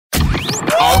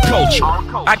culture.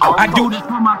 I do this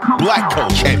for my culture. Black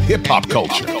culture and hip hop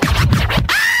culture.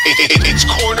 It's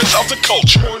Corners of the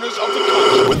Culture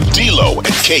with D-Lo and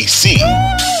KC.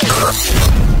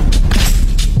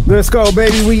 Let's go,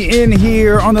 baby. We in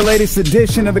here on the latest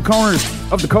edition of the Corners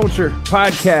of the Culture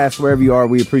podcast. Wherever you are,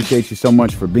 we appreciate you so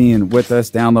much for being with us,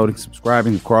 downloading,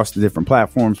 subscribing across the different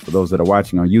platforms. For those that are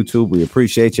watching on YouTube, we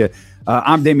appreciate you.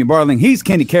 I'm Damian Barling. He's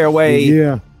Kenny Caraway.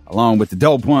 Yeah. Along with the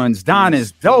dope ones. Don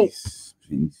is dope.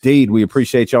 Indeed. We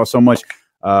appreciate y'all so much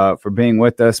for being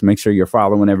with us. Make sure you're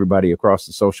following everybody across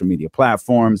the social media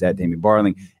platforms at Damian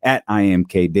Barling, at I am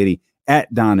K Diddy,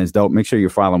 at Don is dope. Make sure you're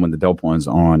following the dope ones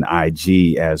on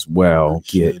IG as well.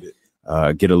 Get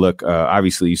a look.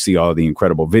 Obviously, you see all the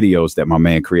incredible videos that my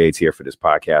man creates here for this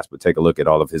podcast, but take a look at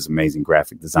all of his amazing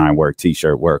graphic design work,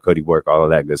 t-shirt work, hoodie work, all of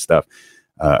that good stuff.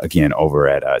 Again, over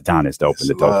at Don is Dope and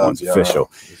the Dope Ones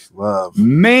official.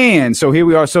 Man, so here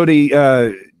we are. So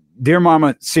the Dear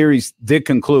Mama series did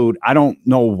conclude. I don't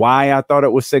know why I thought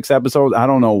it was 6 episodes. I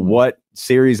don't know what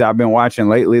series I've been watching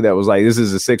lately that was like, this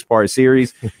is a 6-part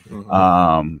series.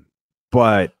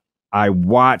 But I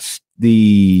watched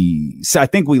I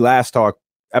think we last talked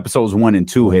episodes 1 and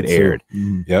 2 had aired.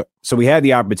 Yep. So we had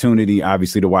the opportunity,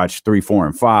 obviously, to watch 3, 4,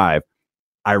 and 5.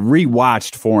 I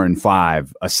rewatched 4 and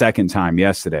 5 a second time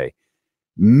yesterday.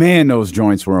 Man, those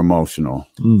joints were emotional.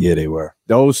 Yeah, they were.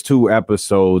 Those 2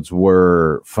 episodes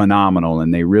were phenomenal,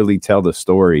 and they really tell the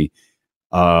story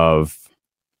of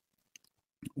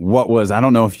what was. I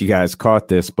don't know if you guys caught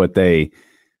this, but they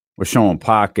were showing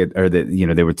Pocket, or that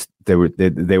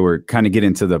they were kind of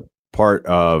getting to the part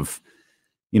of,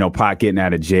 Pac getting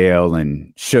out of jail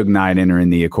and Suge Knight entering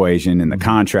the equation and the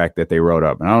contract that they wrote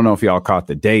up. And I don't know if y'all caught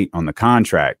the date on the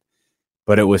contract,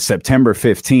 but it was September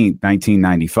 15th,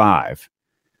 1995.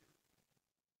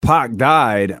 Pac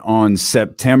died on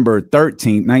September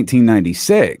 13th,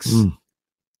 1996.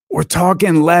 We're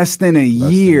talking less than a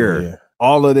year.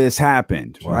 All of this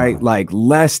happened, right? Like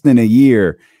less than a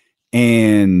year.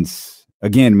 And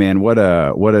again, man, what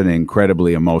an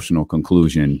incredibly emotional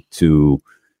conclusion to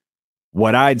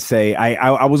what I'd say.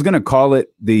 I was going to call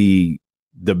it the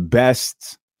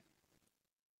best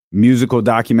musical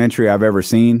documentary I've ever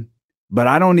seen, but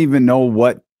I don't even know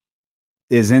what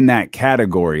is in that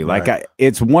category. Like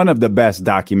it's one of the best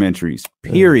documentaries,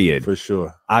 period, for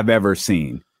sure, I've ever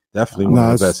seen. Definitely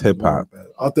one of the best hip hop.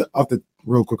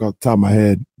 Real quick off the top of my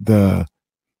head, the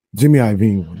Jimmy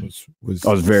Iovine one was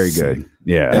very sick. good.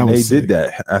 Yeah, and they did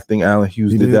that. I think Allen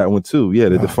Hughes did that one too. Yeah,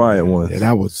 the Defiant one. Yeah,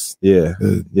 that was it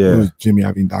was Jimmy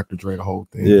Iovine, Dr. Dre, the whole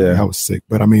thing. Yeah, that was sick.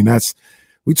 But I mean,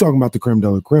 we talking about the creme de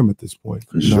la creme at this point.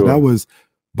 For sure. That was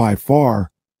by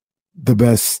far the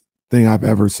best thing I've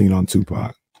ever seen on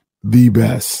Tupac. The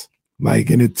best.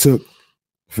 And it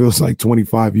feels like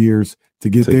 25 years to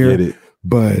get there.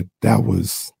 But that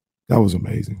was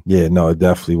amazing. Yeah, no, it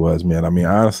definitely was, man. I mean,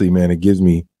 honestly, man, it gives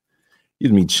me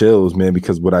chills, man,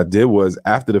 because what I did was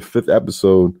after the 5th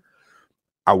episode,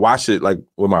 I watched it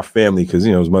with my family because,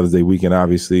 it was Mother's Day weekend,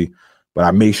 obviously, but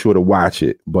I made sure to watch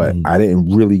it, but I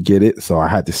didn't really get it. So I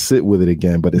had to sit with it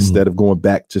again. But instead of going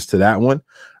back just to that one,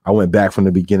 I went back from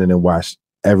the beginning and watched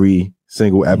every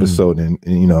single episode and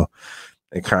in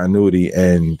continuity,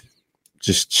 and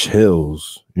just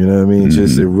chills. You know what I mean?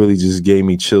 Just it really just gave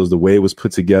me chills. The way it was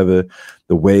put together,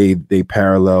 the way they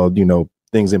paralleled,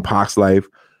 things in Pac's life,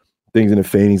 things in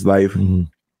Afeni's life.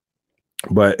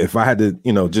 But if I had to,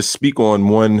 just speak on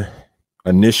one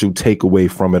initial takeaway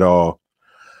from it all,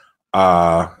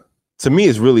 to me,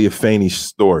 it's really Afeni's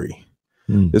story.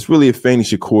 It's really Afeni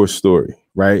Shakur's story,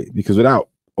 right? Because without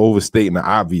overstating the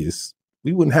obvious,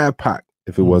 we wouldn't have Pac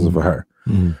if it wasn't for her.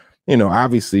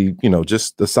 Obviously,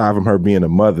 just aside from her being a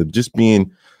mother, just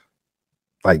being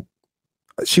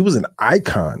she was an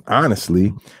icon,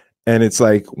 honestly. And it's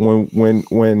like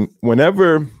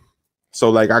whenever,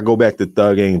 so I go back to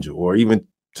Thug Angel or even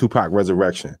Tupac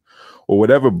Resurrection or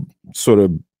whatever sort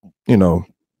of,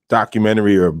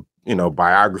 documentary or,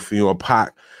 biography on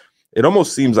Pac, it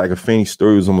almost seems like Afeni's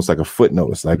story was almost like a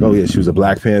footnote. It's like, oh yeah, she was a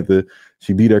Black Panther.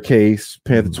 She beat her case,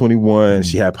 Panther 21.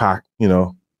 She had Pac,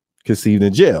 conceived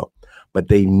in jail. But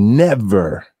they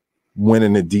never went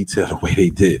into detail the way they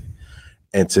did.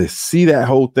 And to see that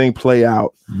whole thing play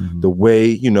out the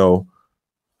way,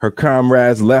 her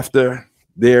comrades left her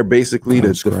there basically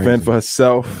to defend for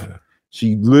herself.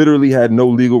 She literally had no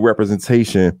legal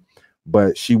representation,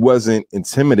 but she wasn't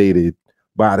intimidated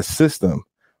by the system.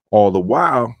 All the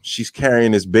while, she's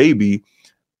carrying this baby.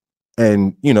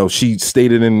 And, she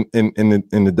stated in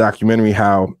the documentary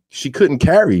how she couldn't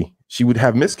carry she would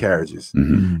have miscarriages.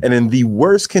 And in the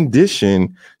worst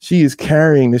condition, she is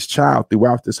carrying this child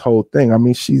throughout this whole thing. I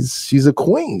mean, she's a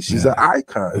queen. She's an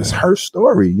icon. It's her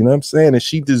story. You know what I'm saying? And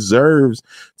she deserves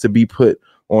to be put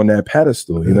on that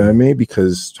pedestal. You know what I mean?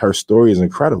 Because her story is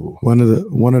incredible. One of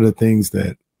the things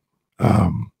that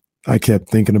I kept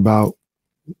thinking about,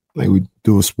 like, we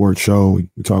do a sports show, we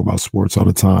talk about sports all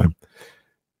the time,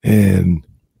 and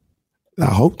I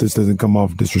hope this doesn't come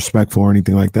off disrespectful or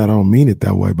anything like that. I don't mean it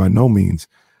that way by no means,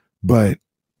 but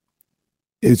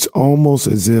it's almost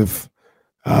as if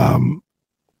Pac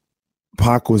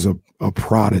was a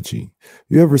prodigy.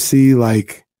 You ever see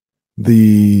like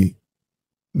the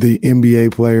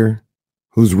NBA player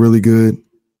who's really good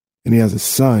and he has a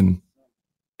son,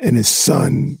 and his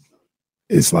son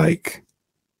is like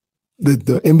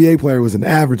the NBA player was an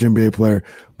average NBA player,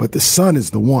 but the son is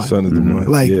the one. Son is the one.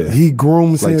 Like he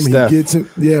grooms like him, Steph. he gets him.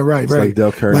 Yeah, right. Like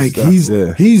Del Curry like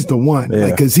stuff. he's the one.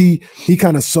 Like, cause he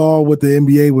kind of saw what the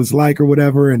NBA was like or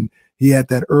whatever, and he had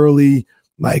that early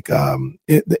like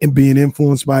being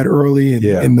influenced by it early,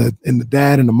 and the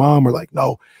dad and the mom were like,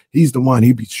 no, he's the one.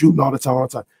 He'd be shooting all the time.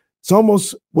 It's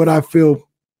almost what I feel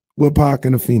with Pac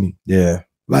and Afeni. Yeah,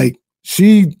 like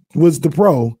she was the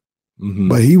pro,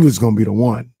 but he was gonna be the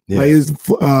one. Yeah. Like it's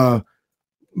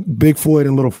Big Floyd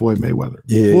and Little Floyd Mayweather.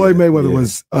 Yeah, Floyd Mayweather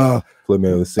was Floyd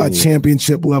Mayweather a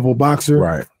championship level boxer,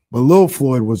 right? But Lil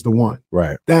Floyd was the one,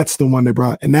 right? That's the one they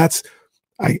brought, and that's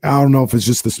I don't know if it's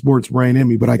just the sports brain in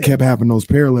me, but I kept having those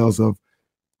parallels of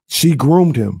she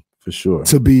groomed him for sure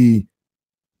to be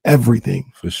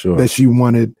everything for sure that she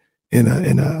wanted in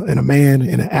a man,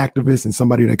 in an activist, and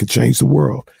somebody that could change the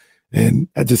world. And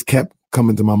I just kept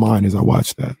coming to my mind as I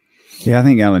watched that. Yeah, I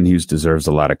think Ellen Hughes deserves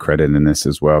a lot of credit in this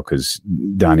as well, because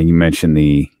Donnie, you mentioned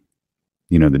the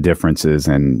differences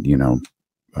and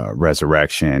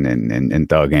Resurrection and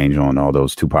Thug Angel and all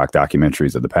those Tupac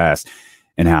documentaries of the past,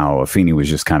 and how Afeni was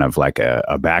just kind of like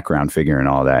a background figure and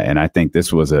all that. And I think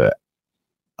this was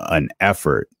an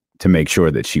effort to make sure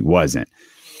that she wasn't.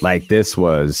 Like, this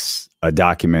was a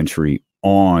documentary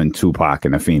on Tupac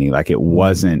and Afeni. Like, it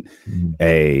wasn't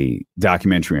a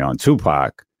documentary on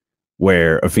Tupac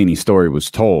where Afeni's story was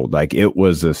told. Like, it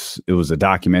was a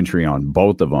documentary on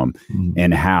both of them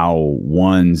and how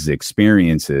one's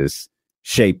experiences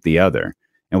shaped the other.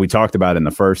 And we talked about in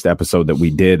the first episode that we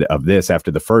did of this,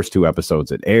 after the first two episodes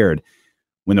that aired,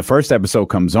 when the first episode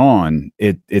comes on,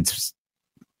 it's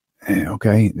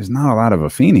okay, there's not a lot of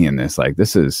Afeni in this. Like,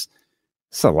 it's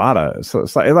a lot of, so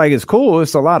it's like it's cool.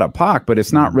 It's a lot of Pac, but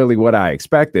it's not really what I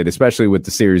expected, especially with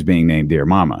the series being named Dear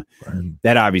Mama. Right.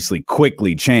 That obviously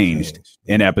quickly changed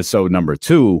in episode number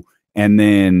 2. And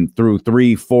then through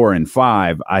 3, 4, and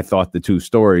 5, I thought the two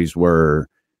stories were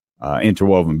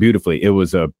interwoven beautifully. It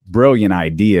was a brilliant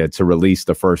idea to release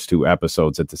the first 2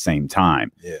 episodes at the same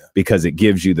time, because it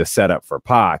gives you the setup for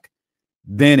Pac,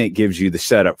 then it gives you the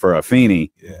setup for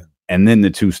Afeni. Yeah. And then the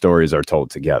two stories are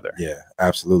told together. Yeah,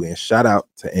 absolutely. And shout out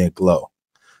to Aunt Glo,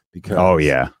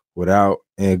 because without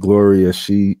Aunt Gloria,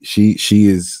 she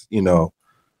is, the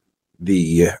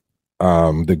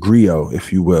griot,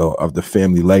 if you will, of the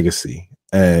family legacy.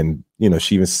 And,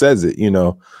 she even says it,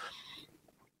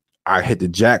 I hit the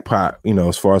jackpot,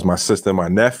 as far as my sister and my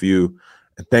nephew.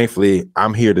 And thankfully,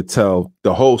 I'm here to tell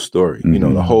the whole story,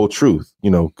 the whole truth,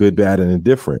 good, bad, and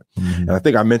indifferent. And I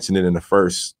think I mentioned it in the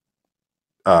first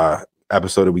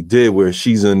episode that we did, where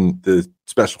she's in the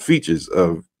special features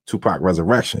of Tupac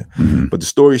Resurrection. But the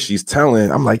story she's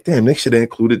telling, I'm like, damn, they should have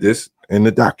included this in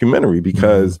the documentary,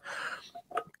 because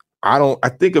I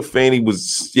think Afeni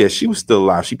was, she was still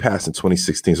alive. She passed in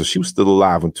 2016, so she was still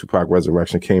alive when Tupac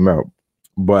Resurrection came out.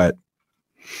 But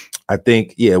I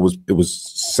think, it was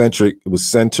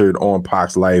centered on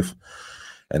Pac's life.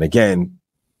 And again,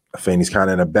 Afeni's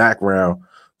kind of in the background.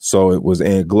 So it was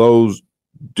Aunt Glo's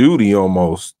duty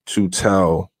almost to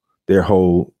tell their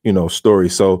whole, story.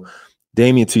 So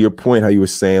Damien, to your point, how you were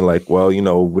saying, like, well,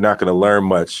 we're not going to learn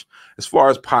much. As far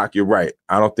as Pac, you're right.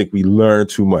 I don't think we learned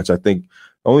too much. I think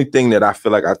the only thing that I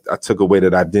feel like I took away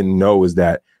that I didn't know is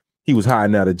that he was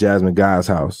hiding out at Jasmine Guy's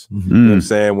house. You know what I'm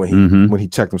saying? When he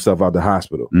checked himself out the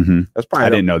hospital. That's probably, I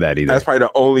didn't know that either. That's probably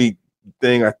the only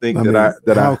thing I think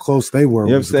how close they were.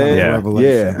 You know what I'm saying?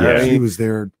 Yeah. He was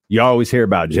there. You always hear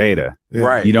about Jada.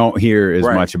 Right. You don't hear as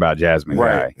much about Jasmine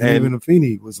Guy. And even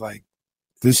Afeni was like,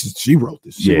 she wrote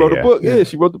this. She wrote a book. Yeah,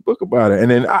 she wrote the book about it. And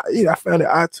then I found it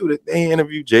odd too that they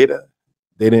interviewed Jada.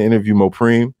 They didn't interview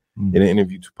Mopreme. They didn't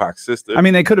interview Tupac's sister. I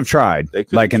mean, they could have tried.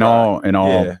 In all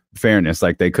fairness,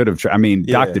 like, they could have tried. I mean,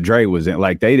 Dr. Dre was in,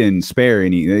 like, they didn't spare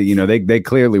any. They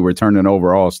clearly were turning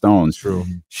over all stones. True.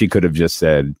 She could have just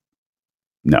said,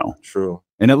 No. True.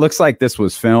 And it looks like this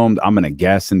was filmed, I'm going to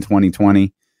guess, in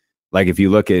 2020. Like, if you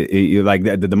look at it, like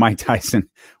the Mike Tyson,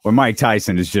 where Mike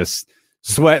Tyson is just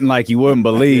sweating like you wouldn't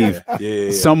believe.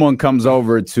 Someone comes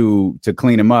over to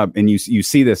clean him up, and you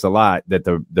see this a lot, that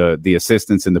the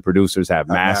assistants and the producers have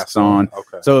masks on.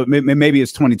 Okay. So maybe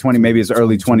it's 2020, maybe it's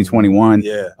early 2021.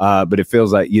 But it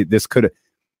feels like this could have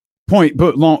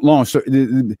long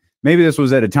story. Maybe this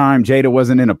was at a time Jada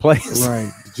wasn't in a place.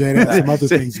 Right. Jada had some other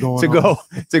things going on.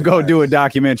 To go do a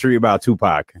documentary about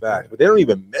Tupac. Fact. But they don't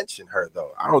even mention her,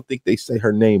 though. I don't think they say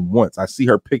her name once. I see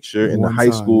her picture in the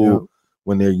high school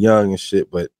when they're young and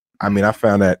shit. But I mean, I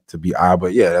found that to be odd.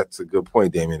 But yeah, that's a good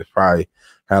point, Damien. It probably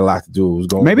had a lot to do with what was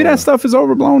going on. Maybe that stuff is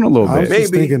overblown a little bit.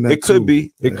 Maybe it could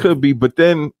be. It could be. But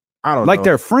then I don't know. Like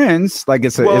they're friends. Like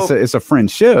it's a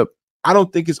friendship. I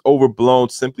don't think it's overblown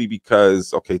simply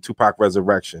because, okay, Tupac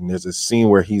Resurrection, there's a scene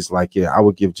where he's like, yeah, I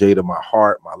would give Jada my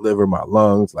heart, my liver, my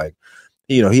lungs. Like,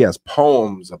 you know, he has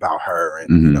poems about her.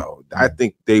 And, you know, I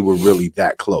think they were really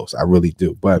that close. I really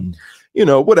do. But, you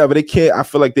know, whatever. I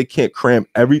feel like they can't cram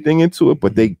everything into it,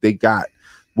 but they got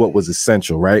what was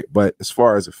essential, right? But as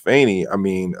far as Afeni, I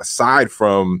mean, aside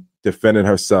from defending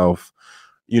herself,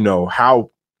 you know, how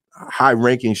high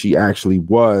ranking she actually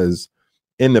was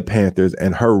in the Panthers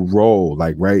and her role,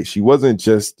 like, right, she wasn't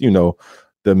just, you know,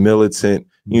 the militant,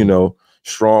 you know,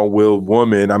 strong-willed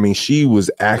woman. I mean, she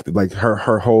was active, like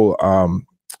her whole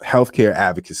healthcare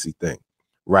advocacy thing,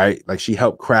 right? Like, she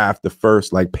helped craft the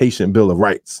first like patient bill of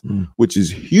rights, which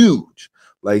is huge.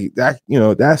 Like that, you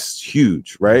know, that's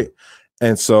huge, right?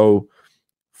 And so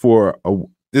for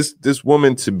this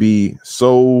woman to be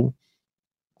so,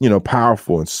 you know,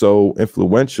 powerful and so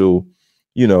influential,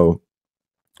 you know,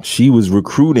 she was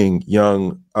recruiting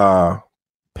young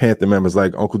Panther members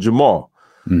like Uncle Jamal,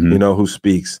 you know, who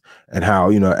speaks, and how,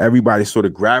 you know, everybody's sort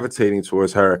of gravitating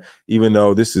towards her, even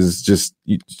though this is just,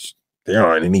 there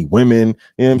aren't any women,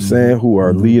 you know what I'm saying, who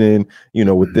are leading, you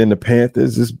know, within the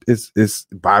Panthers. It's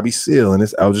Bobby Seale and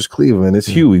it's Eldridge Cleveland and it's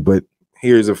Huey, but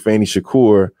here's Afeni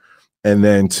Shakur. And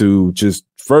then to just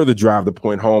further drive the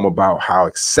point home about how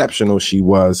exceptional she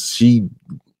was, she,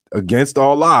 against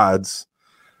all odds,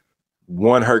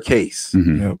 won her case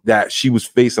that she was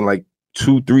facing like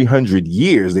 200-300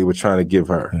 years they were trying to give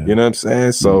her. You know what I'm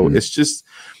saying? So it's just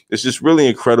really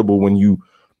incredible when you.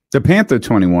 The Panther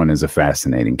 21 is a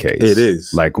fascinating case. It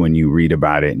is. Like when you read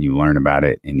about it and you learn about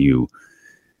it and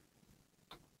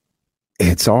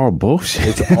it's all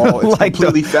bullshit. It's all like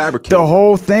completely fabricated. The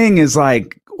whole thing is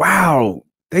like, wow,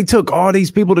 they took all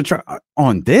these people to try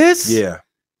on this? Yeah.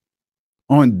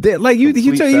 On this, like you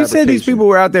said, these people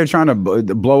were out there trying to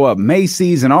blow up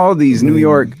Macy's and all these New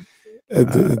York.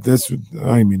 That's,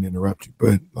 I didn't mean to interrupt you,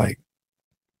 but like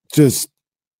just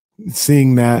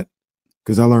seeing that,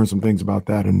 because I learned some things about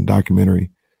that in the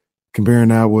documentary, comparing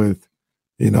that with,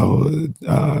 you know,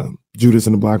 Judas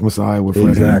and the Black Messiah with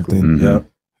Fred Hampton,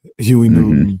 Huey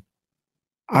Newton.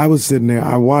 I was sitting there,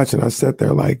 I watched it, I sat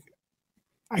there like,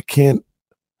 I can't,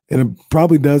 and it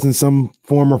probably does in some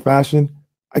form or fashion,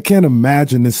 I can't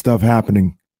imagine this stuff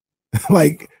happening.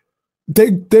 Like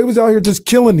they was out here just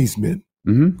killing these men.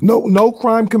 No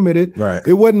crime committed. Right.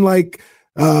 It wasn't like,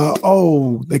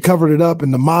 they covered it up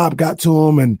and the mob got to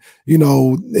them and, you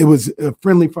know, it was a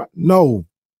friendly fight. No,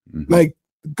 like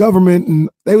government, and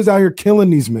they was out here killing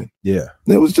these men. Yeah.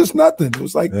 It was just nothing. It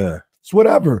was like, it's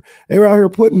whatever. They were out here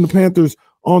putting the Panthers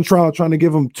on trial, trying to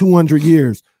give them 200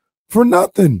 years for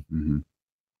nothing.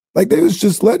 Like they was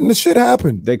just letting the shit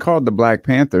happen. They called the Black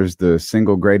Panthers the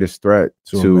single greatest threat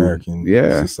to American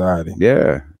society.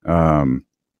 Yeah.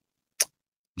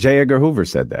 J. Edgar Hoover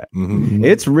said that.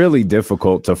 It's really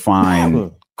difficult to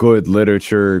find good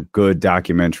literature, good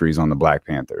documentaries on the Black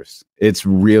Panthers. It's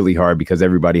really hard because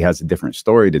everybody has a different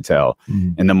story to tell,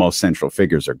 and the most central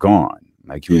figures are gone.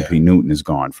 Like Huey P. Newton is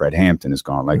gone, Fred Hampton is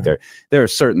gone. Like there are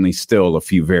certainly still a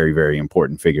few very, very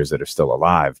important figures that are still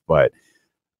alive, but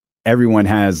everyone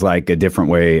has like a different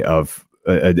way of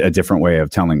a different way of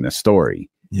telling the story.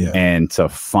 And to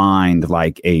find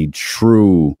like a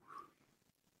true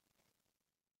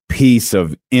piece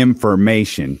of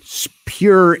information,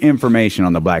 pure information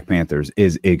on the Black Panthers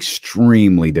is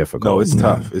extremely difficult. No, it's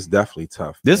tough. It's definitely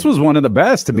tough. This was one of the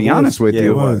best, to be honest with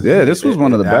you. This was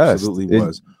one of the best. Absolutely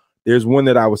was. There's one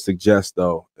that I would suggest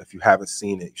though, if you haven't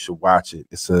seen it, you should watch it.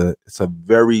 It's a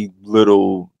very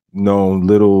little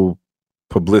known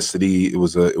publicity. It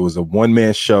was a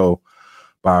one-man show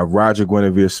by Roger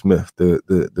Guinevere Smith,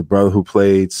 the brother who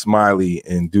played Smiley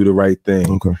in Do the Right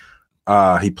Thing.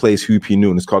 He plays Huey P.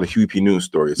 Newton. It's called a Huey P. Newton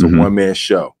story. It's a one-man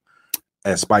show.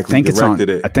 and Spike Lee directed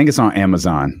it. I think it's on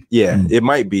Amazon. Yeah, it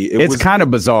might be. It's kind of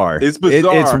bizarre. It's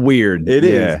bizarre. It's weird. It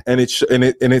is, and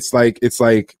it's like,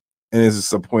 and this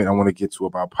is a point I want to get to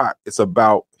about Pac. It's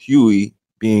about Huey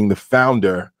being the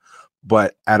founder,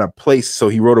 but at a place. So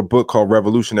he wrote a book called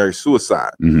Revolutionary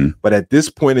Suicide. Mm-hmm. But at this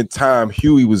point in time,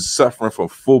 Huey was suffering from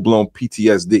full-blown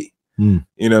PTSD. You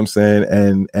know what I'm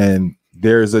saying? And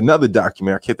there's another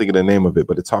documentary, I can't think of the name of it,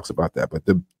 but it talks about that. But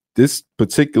this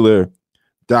particular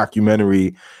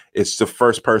documentary, it's the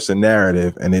first person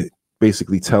narrative, and it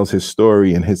basically tells his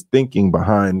story and his thinking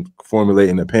behind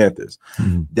formulating the Panthers.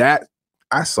 That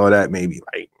I saw that maybe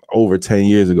like over 10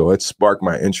 years ago. It sparked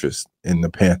my interest in the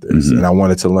Panthers, and I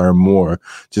wanted to learn more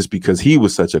just because he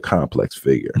was such a complex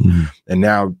figure. And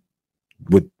now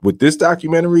with this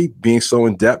documentary being so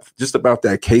in depth just about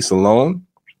that case alone,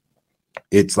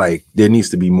 it's like there needs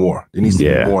to be more. There needs to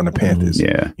be more on the Panthers.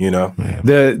 You know,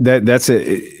 that's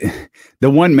it. The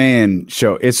one man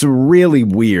show. It's really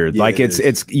weird. Like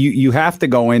it's you have to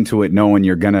go into it knowing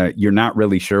you're not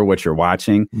really sure what you're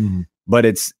watching, but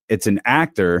it's an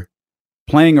actor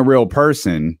playing a real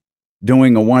person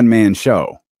doing a one man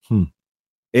show.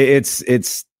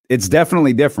 It's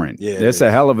definitely different. It's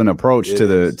a hell of an approach to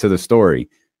the story,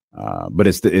 but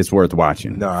it's worth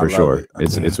watching for sure.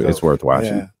 It's worth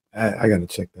watching. I got to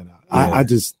check that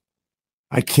out.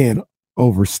 I can't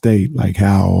overstate like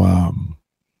how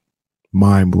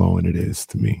mind blowing it is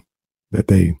to me that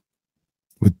they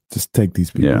would just take these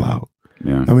people out.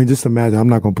 I mean, just imagine. I'm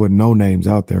not going to put no names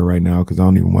out there right now because I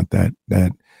don't even want that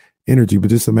energy.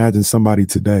 But just imagine somebody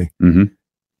today.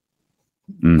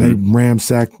 They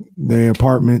ransack their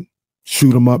apartment,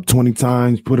 shoot them up 20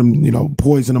 times, put them,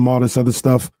 poison them, all this other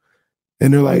stuff.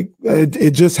 And they're like,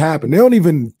 it just happened. They don't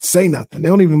even say nothing. They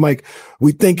don't even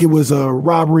we think it was a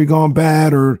robbery gone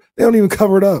bad, or they don't even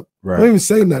cover it up. Right. They don't even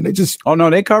say nothing. They just. Oh,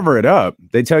 no, they cover it up.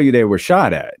 They tell you they were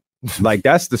shot at. Like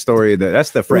that's the story.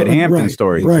 That's the Fred Hampton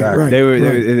story. Right.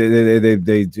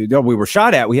 We were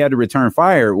shot at. We had to return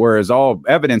fire. Whereas all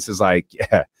evidence is like,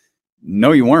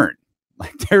 no, you weren't.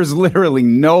 Like there's literally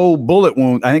no bullet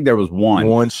wound. I think there was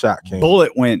one shot.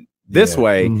 Bullet went this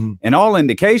way, and all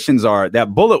indications are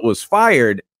that bullet was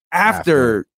fired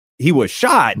after he was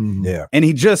shot. And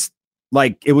he just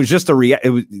it was just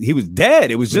he was dead.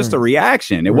 It was just a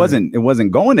reaction. It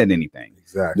wasn't going at anything.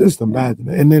 Exactly. Just imagine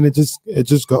it. And then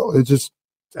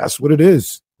that's what it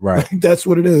is. Right. That's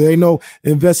what it is. Ain't no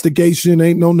investigation,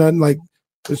 ain't no nothing. Like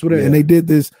that's what it is. And they did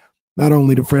this not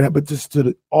only to Fred, but just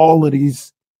to all of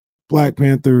these Black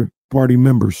Panther Party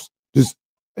members.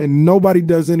 And nobody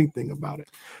does anything about it.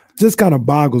 Just kind of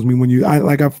boggles me when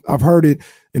I've heard it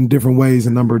in different ways a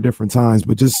number of different times,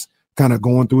 but just kind of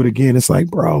going through it again, it's like,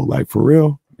 bro, like for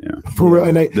real. For real.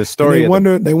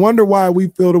 And they wonder why we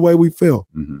feel the way we feel.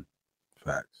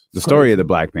 Facts. The story of the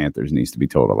Black Panthers needs to be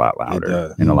told a lot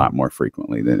louder and a lot more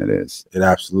frequently than it is. It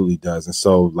absolutely does. And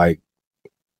so like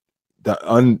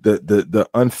the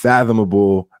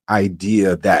unfathomable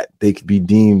idea that they could be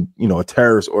deemed, a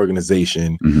terrorist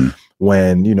organization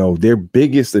when, their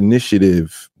biggest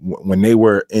initiative when they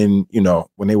were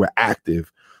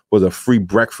active was a free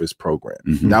breakfast program.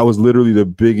 That was literally the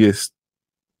biggest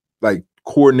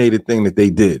coordinated thing that they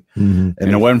did. And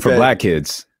it wasn't for Black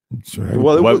kids. Right.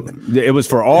 Well, it was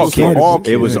for all kids.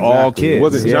 It was all kids. It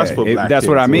wasn't just for Black kids. That's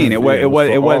what I mean. It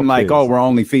wasn't like, oh, we're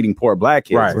only feeding poor Black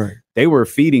kids. Right. They were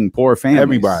feeding poor families.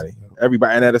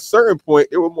 Everybody. And at a certain point,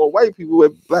 there were more white people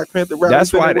at Black Panther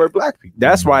rallies than there were Black people.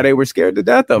 That's why they were scared to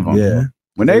death of them. Yeah.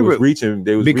 When they were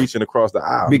reaching across the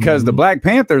aisle. Because the Black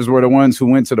Panthers were the ones who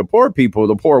went to the poor people,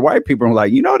 the poor white people, and were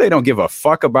like, they don't give a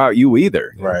fuck about you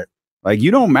either. Right. Like,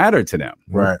 you don't matter to them.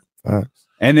 Right.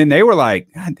 And then they were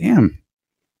like, God damn.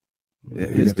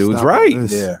 This dude's right.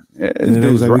 Yeah. This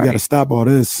dude's right. We got to stop all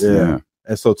this. Yeah.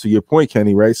 And so to your point,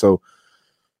 Kenny, right? So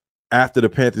after the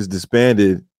Panthers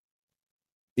disbanded,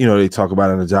 they talk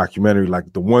about in the documentary,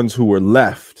 like the ones who were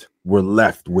left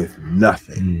with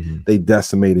nothing. They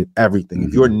decimated everything.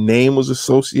 If your name was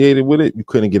associated with it, you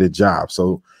couldn't get a job.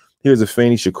 So here's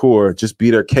Afeni Shakur, just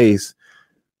beat her case.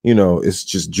 It's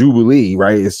just Jubilee,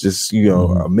 right? It's just,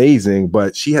 amazing,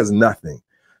 but she has nothing.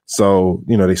 So,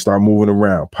 they start moving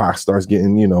around. Pac starts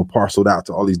getting, parceled out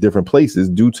to all these different places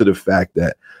due to the fact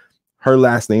that her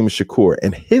last name is Shakur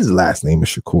and his last name is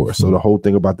Shakur. So the whole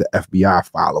thing about the FBI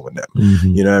following them,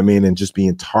 you know what I mean? And just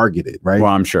being targeted, right?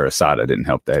 Well, I'm sure Asada didn't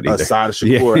help that either. Asada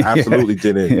Shakur absolutely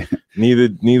didn't. Neither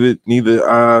did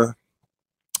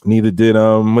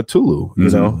Matulu,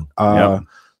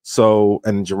 So,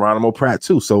 and Geronimo Pratt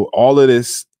too. So all of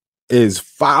this is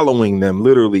following them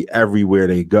literally everywhere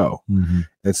they go.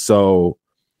 And so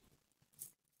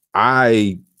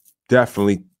I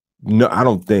definitely no, I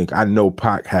don't think, I know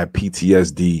Pac had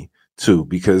PTSD too,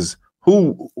 because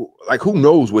who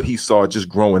knows what he saw just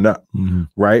growing up,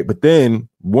 right? But then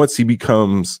once he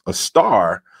becomes a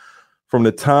star, from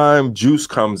the time Juice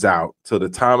comes out to the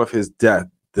time of his death,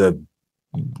 the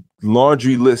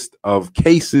laundry list of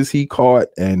cases he caught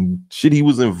and shit he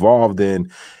was involved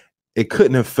in, it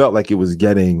couldn't have felt like it was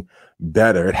getting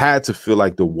better. It had to feel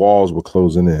like the walls were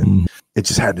closing in. It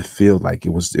just had to feel like it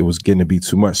was getting to be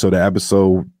too much. So the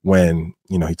episode when,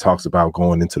 you know, he talks about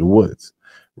going into the woods,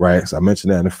 right? So I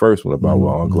mentioned that in the first one about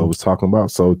what Unglo was talking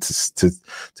about. So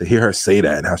to hear her say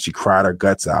that and how she cried her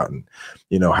guts out and,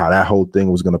 you know, how that whole thing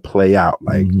was going to play out,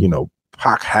 like, you know,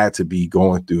 Pac had to be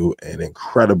going through an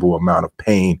incredible amount of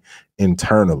pain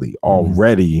internally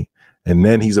already. And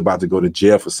then he's about to go to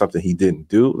jail for something he didn't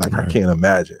do. Like, I can't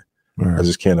imagine. I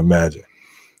just can't imagine.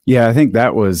 Yeah, I think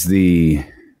that was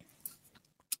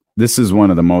this is one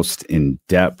of the most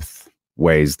in-depth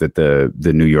ways that the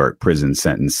New York prison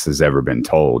sentence has ever been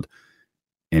told,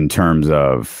 in terms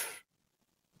of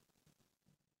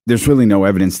there's really no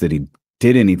evidence that he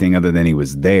did anything other than he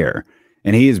was there.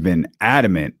 And he has been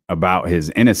adamant about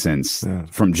his innocence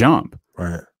from jump.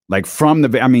 Right. Like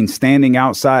standing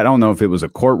outside, I don't know if it was a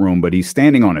courtroom, but he's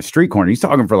standing on a street corner. He's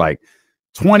talking for like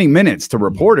 20 minutes to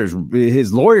reporters.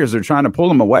 His lawyers are trying to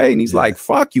pull him away. And he's like,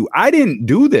 fuck you. I didn't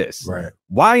do this. Right.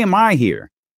 Why am I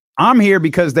here? I'm here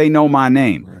because they know my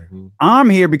name. Right. I'm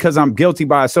here because I'm guilty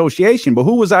by association. But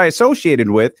who was I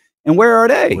associated with? And where are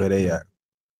they? Where they at?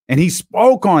 And he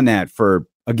spoke on that for,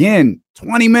 again,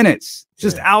 20 minutes,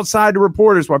 just outside the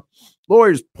reporters while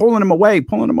lawyers pulling him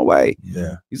away.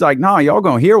 Yeah. He's like, nah, y'all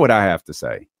gonna hear what I have to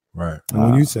say. Right. And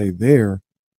when you say there,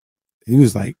 he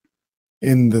was like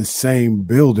in the same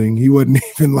building. He wasn't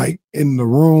even like in the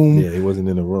room. Yeah, he wasn't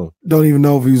in the room. Don't even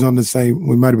know if he was on the same,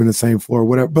 we might have been the same floor,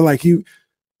 whatever. But like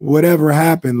whatever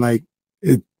happened, like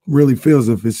it really feels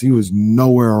as if he was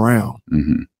nowhere around.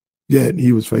 Yet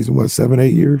he was facing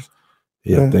 7-8 years?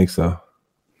 Yeah, I think so.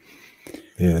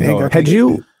 Yeah. No, had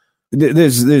you?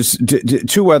 There's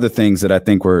two other things that I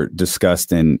think were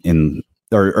discussed in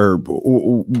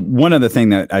one of the thing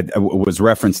that I was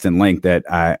referenced in link that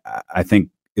I think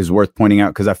is worth pointing out,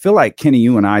 because I feel like Kenny,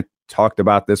 you and I talked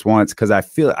about this once, because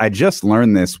I just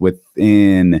learned this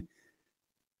within.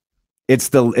 It's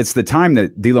the time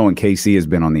that D-Lo and KC has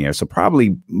been on the air. So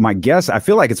probably my guess, I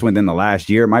feel like it's within the last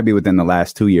year. It might be within the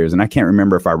last 2 years. And I can't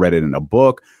remember if I read it in a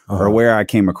book or where I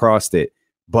came across it.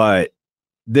 But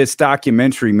this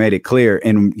documentary made it clear.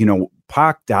 And, you know,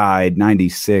 Pac died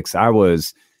 96. I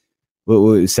was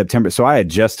September. So I had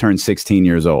just turned 16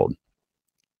 years old.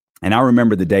 And I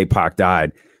remember the day Pac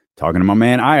died, talking to my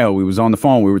man Io. We was on the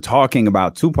phone. We were talking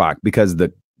about Tupac, because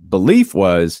the belief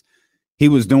was he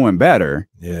was doing better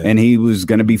and he was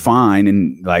going to be fine.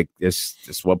 And like, this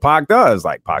is what Pac does.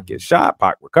 Like, Pac gets shot,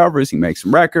 Pac recovers, he makes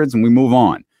some records, and we move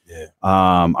on. Yeah.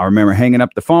 I remember hanging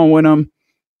up the phone with him,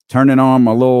 turning on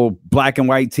my little black and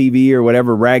white TV or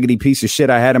whatever raggedy piece of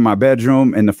shit I had in my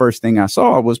bedroom. And the first thing I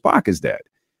saw was Pac is dead.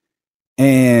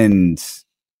 And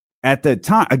at the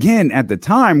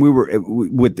time we were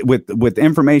with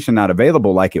information not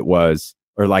available like it was,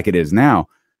 or like it is now.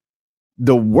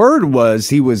 The word was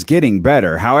he was getting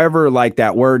better. However, like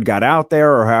that word got out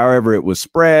there, or however it was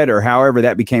spread, or however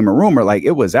that became a rumor, like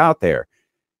it was out there.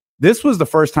 This was the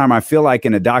first time I feel like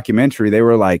in a documentary, they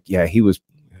were like, yeah, he was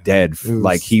dead.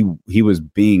 Like he was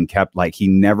being kept, like he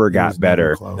never got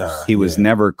better. He was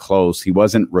never close. He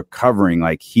wasn't recovering.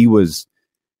 Like he was,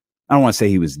 I don't want to say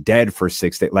he was dead for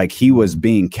 6 days. Like he was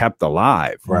being kept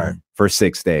alive for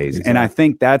 6 days. Exactly. And I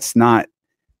think that's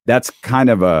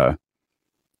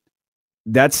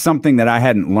something that I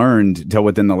hadn't learned till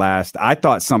within the last. I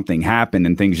thought something happened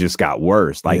and things just got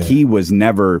worse. Like he was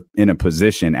never in a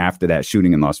position after that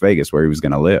shooting in Las Vegas where he was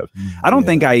going to live. I don't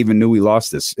think I even knew he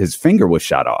lost his finger was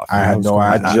shot off. I had no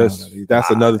idea. That's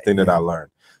another thing that I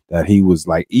learned, that he was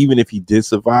like, even if he did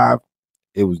survive,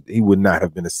 he would not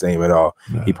have been the same at all.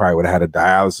 No. He probably would have had a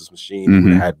dialysis machine. He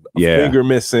would have had a finger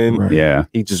missing. Right. Yeah.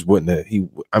 He just wouldn't have, you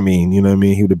know what I mean?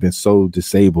 He would have been so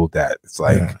disabled that it's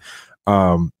like,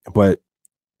 but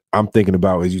I'm thinking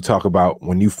about, as you talk about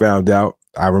when you found out,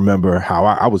 I remember how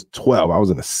I was 12. I was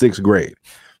in the 6th grade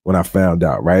when I found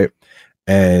out, right?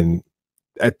 And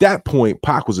at that point,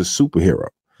 Pac was a superhero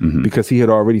because he had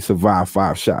already survived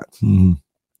 5 shots. And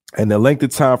the length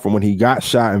of time from when he got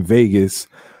shot in Vegas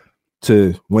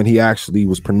to when he actually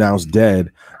was pronounced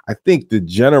dead, I think the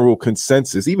general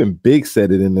consensus, even Big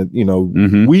said it in the,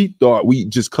 we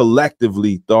just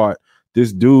collectively thought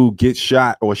this dude gets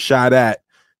shot or shot at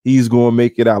he's going to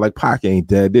make it out. Like, Pac ain't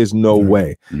dead. There's no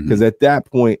way. Because at that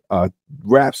point, a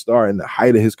rap star in the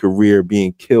height of his career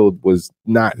being killed was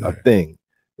not a thing.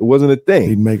 It wasn't a thing.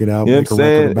 He'd make it out, you know make a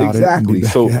record about exactly. it.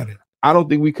 So I don't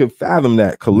think we could fathom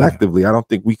that collectively. I don't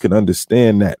think we could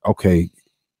understand that, okay,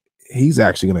 he's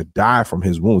actually going to die from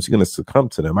his wounds. He's going to succumb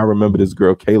to them. I remember this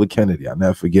girl, Kayla Kennedy. I'll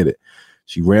never forget it.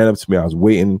 She ran up to me. I was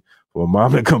waiting for my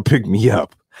mom to come pick me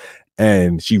up.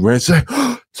 And she ran, she's like,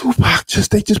 oh, Tupac,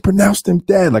 they just pronounced him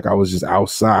dead. Like, I was just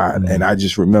outside. And I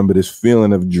just remember this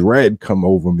feeling of dread come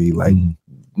over me. Like,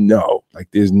 no, like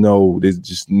there's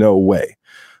just no way.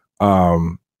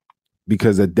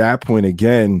 Because at that point,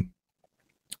 again,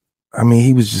 I mean,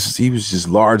 he was just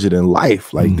larger than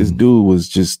life. Like, this dude was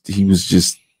just, to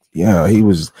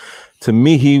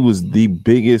me, he was the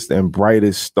biggest and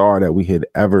brightest star that we had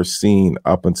ever seen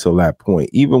up until that point,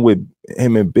 even with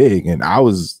him and Big. And I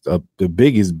was the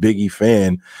biggest Biggie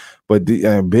fan, but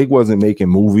Big wasn't making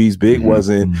movies. Big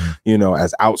wasn't,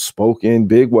 as outspoken.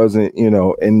 Big wasn't,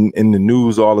 in the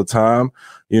news all the time.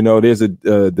 There's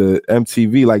the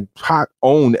MTV, like Pac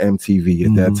owned MTV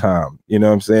at that time. You know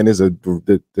what I'm saying? There's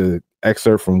the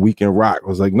excerpt from Weekend Rock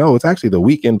was like, no, it's actually the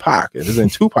Weekend Pac. It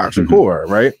isn't Tupac Shakur,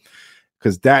 right?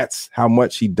 Because that's how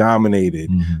much he dominated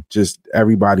just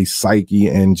everybody's psyche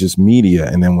and just media.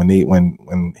 And then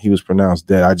when he was pronounced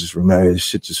dead, I just remember this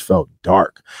shit just felt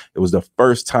dark. It was the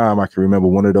first time I can remember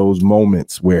one of those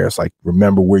moments where it's like,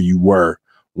 remember where you were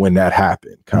when that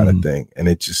happened kind of thing. And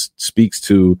it just speaks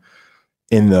to,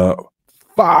 in the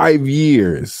 5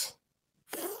 years,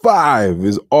 5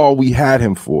 is all we had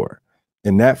him for.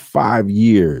 In that 5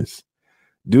 years,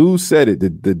 dude said it,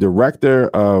 the director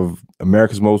of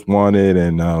America's Most Wanted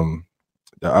and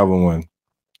the other one,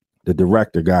 the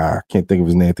director guy, I can't think of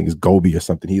his name, I think it's Gobi or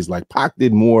something. He's like, Pac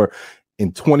did more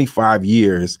in 25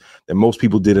 years than most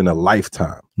people did in a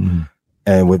lifetime.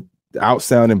 And without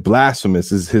sounding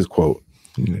blasphemous, is his quote.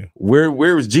 Where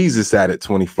was Jesus at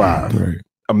 25? Right.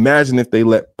 Imagine if they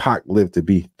let Pac live to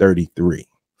be 33.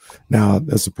 Now,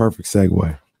 that's a perfect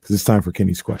segue because it's time for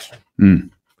Kenny's question.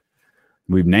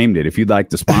 We've named it. If you'd like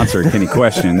to sponsor Kenny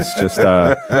Questions, just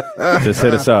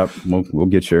hit us up. We'll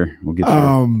get your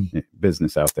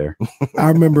business out there. I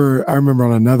remember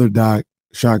on another doc,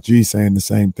 Shock G saying the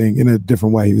same thing in a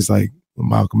different way. He was like, when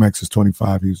Malcolm X was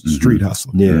 25, he was a street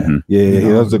hustler.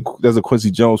 There's a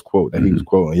Quincy Jones quote that he was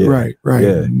quoting. Right.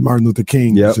 Yeah. Martin Luther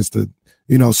King was just so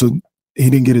he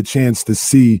didn't get a chance to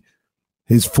see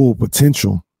his full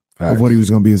potential of what he was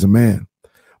going to be as a man.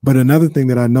 But another thing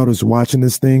that I noticed watching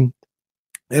this thing,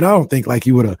 and I don't think like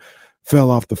he would have fell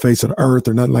off the face of the earth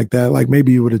or nothing like that. Like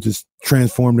maybe he would have just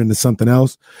transformed into something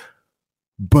else.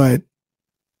 But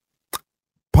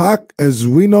Pac, as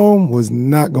we know him, was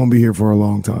not going to be here for a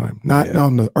long time. Not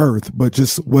on the earth, but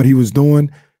just what he was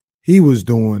doing. He was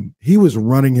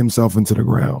running himself into the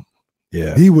ground.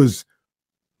 Yeah. He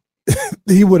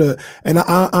would have, and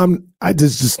I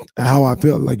just how I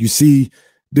feel. Like, you see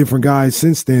different guys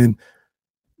since then,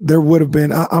 there would have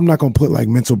been, I'm not going to put like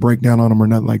mental breakdown on him or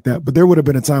nothing like that, but there would have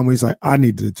been a time where he's like, I'm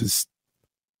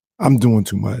doing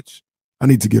too much. I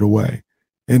need to get away.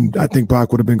 And I think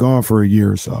Pac would have been gone for a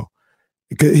year or so.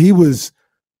 Because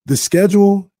the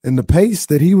schedule and the pace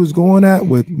that he was going at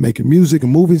with making music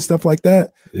and movies, stuff like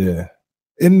that. Yeah.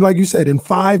 And like you said, in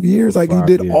 5 years, like he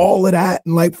did all of that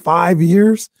in like 5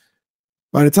 years.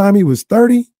 By the time he was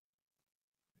 30,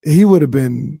 he would have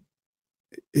been,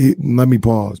 let me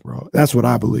pause, bro. That's what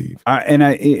I believe.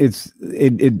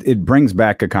 It brings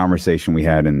back a conversation we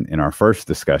had in our first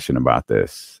discussion about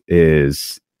this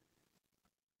is,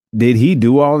 did he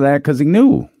do all that because he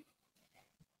knew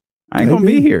I ain't gonna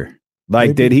be here?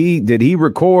 Like, did he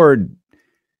record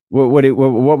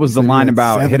what was the line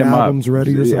about hit him up?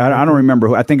 Ready or something? I don't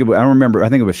remember. I think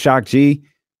it was Shock G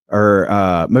or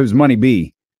it was Money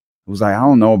B. It was like, I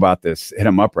don't know about this hit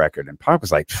 'em up record, and Pac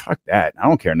was like, fuck that, I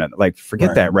don't care nothing. Like,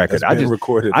 forget that record. I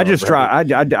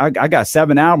got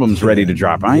 7 albums ready to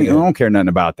drop. I don't care nothing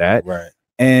about that. Right.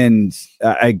 And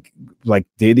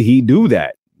did he do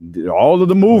that? All of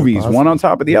the movies, one on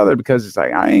top of the other, because it's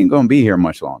like, I ain't gonna be here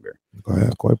much longer.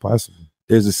 Quite possible.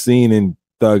 There's a scene in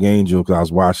Thug Angel, because I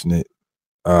was watching it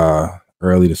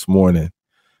early this morning.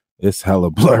 It's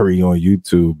hella blurry on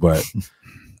YouTube, but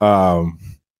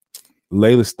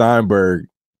Layla Steinberg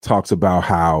talks about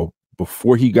how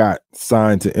before he got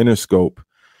signed to Interscope,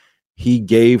 he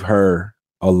gave her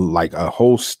a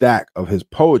whole stack of his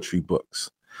poetry books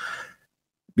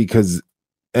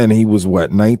and he was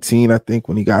 19, I think,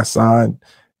 when he got signed.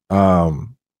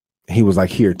 He was like,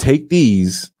 here, take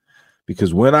these,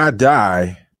 because when I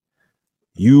die,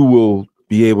 you will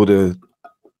be able to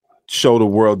show the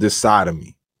world this side of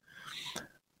me.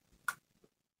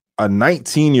 a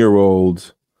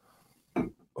 19-year-old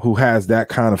who has that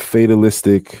kind of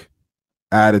fatalistic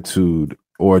attitude,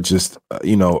 or just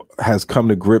has come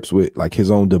to grips with like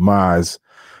his own demise,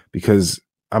 because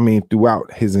I mean,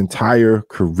 throughout his entire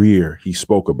career, he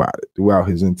spoke about it. Throughout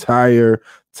his entire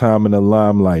time in the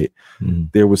limelight,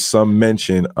 there was some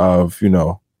mention of,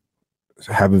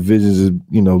 having visions of,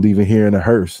 leaving here in a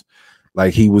hearse.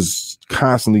 Like, he was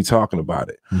constantly talking about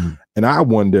it. And I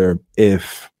wonder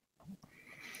if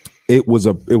it was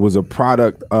a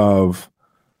product of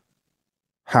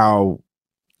how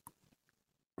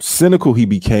cynical he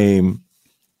became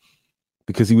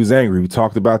because he was angry. We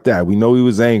talked about that. We know he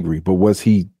was angry, but was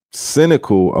he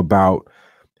cynical about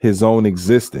his own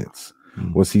existence?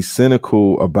 Was he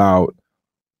cynical about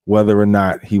whether or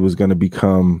not he was going to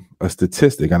become a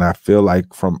statistic? And I feel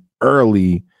like from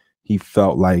early, he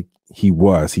felt like he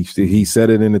was. He said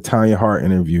it in the Tanya Hart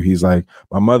interview. He's like,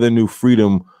 my mother knew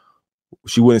freedom.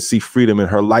 She wouldn't see freedom in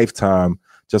her lifetime,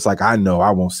 just like I know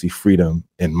I won't see freedom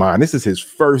in mine. This is his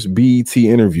first BET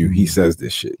interview. He says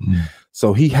this shit.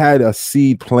 So he had a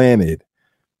seed planted,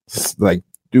 like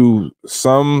through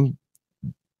some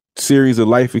series of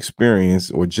life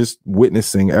experience or just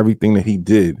witnessing everything that he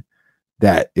did,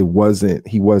 that he wasn't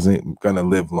gonna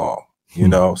live long,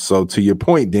 So to your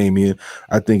point, Damien,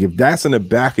 I think if that's in the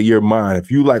back of your mind,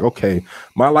 if you like, okay,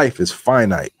 my life is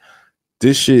finite,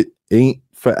 this shit ain't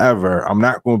forever, I'm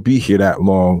not gonna be here that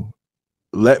long,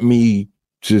 let me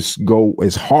just go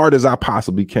as hard as I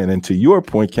possibly can. And to your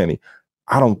point, Kenny,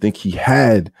 I don't think he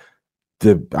had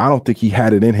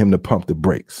it in him to pump the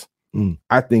brakes.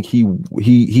 I think he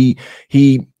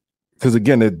because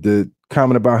again, the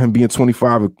comment about him being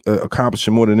 25,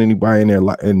 accomplishing more than anybody in their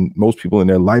life and most people in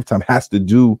their lifetime, has to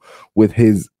do with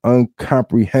his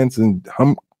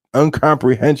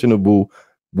uncomprehensible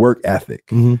work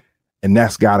ethic. And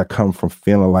that's got to come from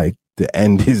feeling like the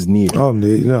end is near. Oh, no,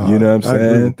 you know what I'm saying? I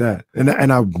agree with that.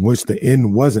 And I wish the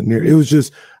end wasn't near. It was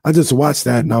just, I just watched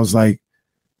that and I was like,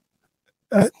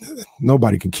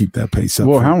 nobody can keep that pace up.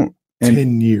 Well,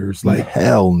 10 years, like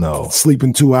hell no.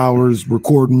 Sleeping 2 hours,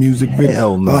 recording music.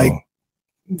 Hell no. Like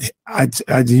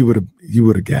he would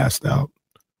have gassed out.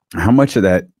 How much of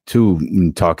that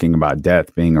too, talking about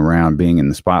death, being around, being in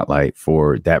the spotlight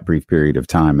for that brief period of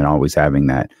time, and always having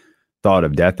that thought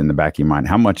of death in the back of your mind,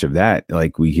 how much of that,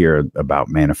 like we hear about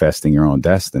manifesting your own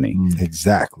destiny?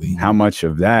 Exactly. How much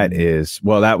of that is,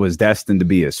 well, that was destined to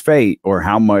be his fate, or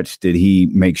how much did he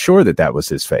make sure that was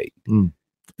his fate? You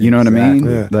know what I mean?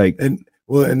 Yeah. Like, and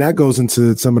that goes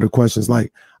into some of the questions.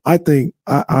 Like, I think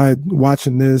I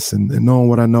watching this and knowing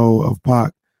what I know of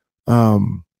Pac, I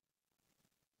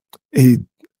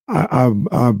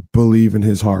believe in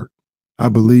his heart. I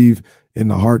believe in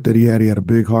the heart that he had. He had a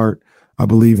big heart. I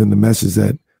believe in the message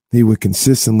that he would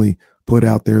consistently put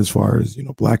out there as far as,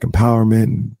 Black empowerment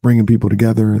and bringing people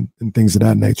together and things of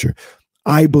that nature.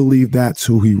 I believe that's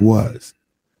who he was.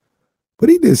 But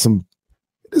he did some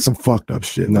fucked up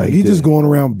shit. No, like, he just going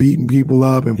around beating people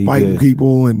up and fighting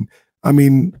people. And I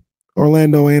mean,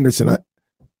 Orlando Anderson,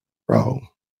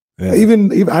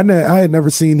 even I had never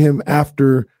seen him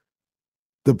after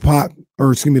the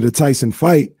Tyson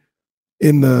fight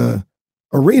in the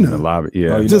arena, in the lobby,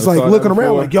 just like looking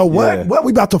around, like, yo, what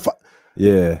we about to fight?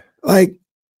 Yeah, like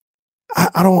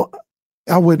I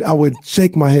would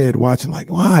shake my head watching, like,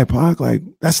 why, Pac? Like,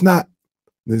 that's not,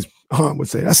 this aunt would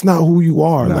say, that's not who you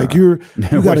are. Nah. Like, you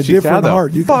got a different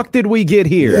heart. Did we get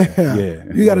here?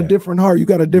 You got a different heart. You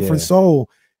got a different soul.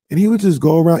 And he would just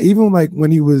go around, even like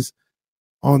when he was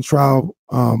on trial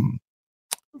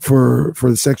for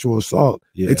the sexual assault.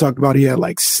 They talked about he had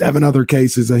like 7 other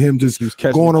cases of him just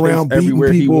going around beating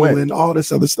people and all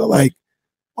this other stuff. Like,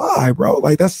 why, bro?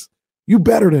 Like, you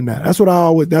better than that. That's what I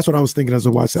was thinking as I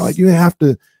watched it. Like, you have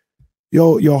to,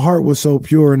 your heart was so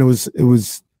pure, and it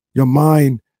was your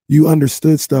mind, you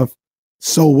understood stuff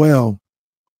so well.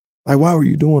 Like, why were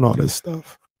you doing all this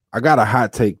stuff? I got a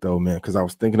hot take though, man, because I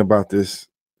was thinking about this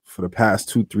for the past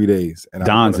 2-3 days. And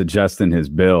Don's adjusting his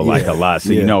bill like a lot.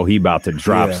 So he about to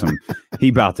drop he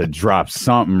about to drop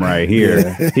something right here.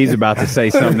 Yeah. He's about to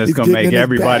say something that's going to make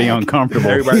everybody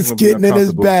uncomfortable. He's getting in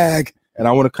his bag. And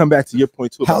I want to come back to your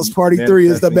point too. House Party 3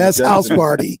 is the best house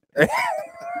party.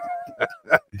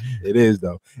 It is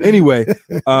though. Anyway,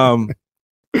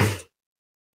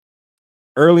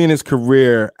 early in his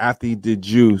career, after he did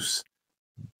Juice,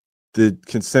 the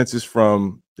consensus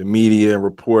from the media and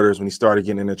reporters when he started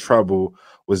getting into trouble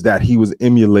was that he was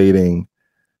emulating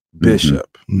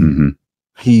Bishop. Mm-hmm.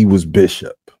 He was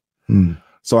Bishop.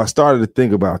 So I started to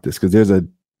think about this because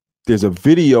there's a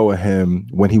video of him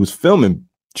when he was filming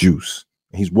Juice.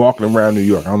 He's walking around New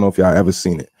York. I don't know if y'all ever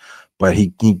seen it, But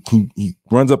he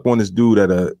runs up on this dude at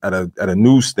a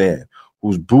newsstand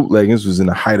who's bootlegging. This was in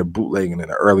the height of bootlegging in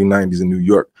the early 90s in New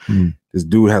York. This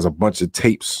dude has a bunch of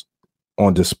tapes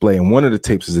on display, and one of the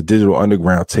tapes is a Digital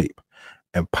Underground tape,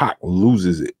 and Pac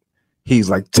loses it. He's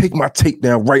like, take my tape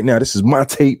down right now. This is my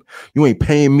tape. You ain't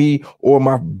paying me or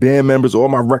my band members or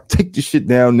my rec. Take this shit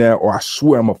down now, or I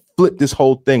swear I'm gonna flip this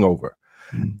whole thing over.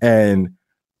 And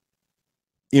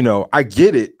you know, I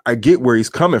get it. I get where he's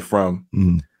coming from,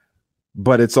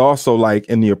 but it's also like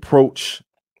in the approach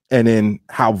and in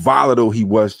how volatile he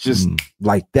was, just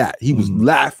like that. He was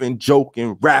laughing,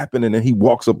 joking, rapping, and then he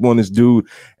walks up on this dude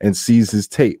and sees his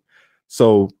tape.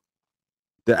 So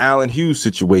the Allen Hughes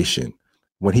situation,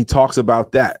 when he talks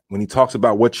about that, when he talks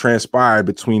about what transpired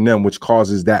between them, which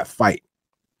causes that fight.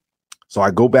 So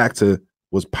I go back to,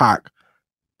 was Pac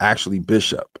actually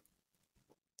Bishop?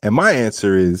 And my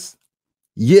answer is,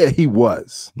 yeah, he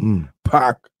was.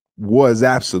 Pac was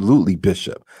absolutely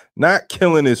Bishop, not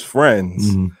killing his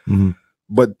friends,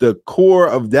 but the core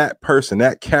of that person,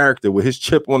 that character with his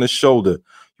chip on his shoulder.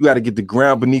 You got to get the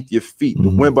ground beneath your feet, the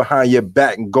wind behind your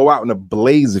back, and go out in a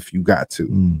blaze if you got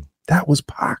to. That was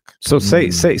Pac. So say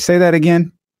that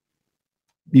again.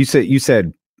 You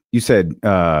said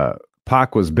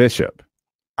Pac was Bishop.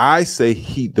 I say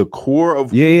the core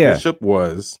of who Bishop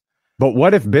was. But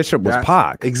what if Bishop was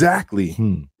Pac?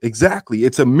 Exactly. Exactly.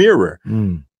 It's a mirror.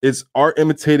 It's art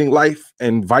imitating life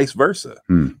and vice versa.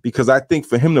 Because I think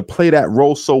for him to play that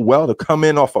role so well, to come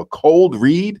in off a cold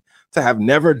read, to have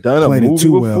never done a movie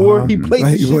before, he played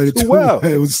it too well.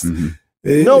 It was,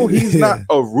 no, he's not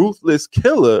a ruthless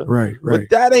killer. Right. But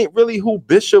that ain't really who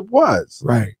Bishop was.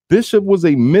 Right. Bishop was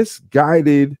a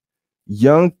misguided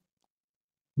young.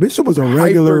 Bishop was a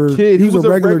regular kid. He was a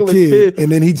regular kid,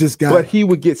 and then he just got. But he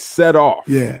would get set off.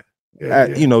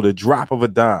 At you know, the drop of a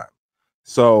dime.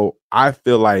 So I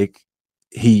feel like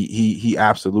he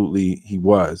absolutely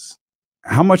was.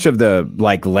 How much of the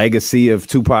like legacy of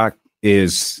Tupac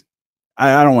is?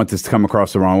 I don't want this to come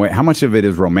across the wrong way. How much of it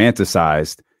is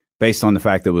romanticized based on the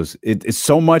fact that it's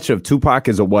so much of Tupac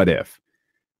is a what if?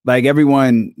 Like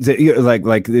everyone,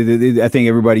 like I think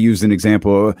everybody used an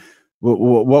example.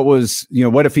 What was, you know,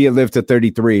 what if he had lived to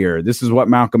 33, or this is what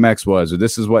Malcolm X was, or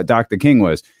this is what Dr. King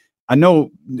was. I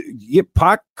know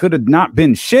Pac could have not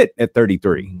been shit at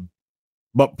 33,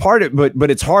 but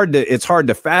it's hard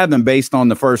to fathom based on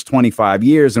the first 25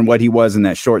 years and what he was in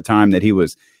that short time that he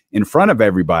was in front of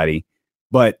everybody.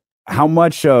 But how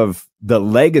much of the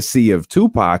legacy of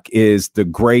Tupac is the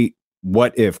great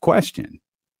what if question?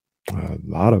 A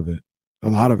lot of it.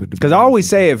 Because I always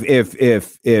say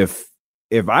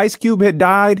if Ice Cube had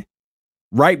died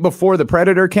right before The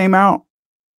Predator came out,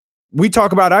 we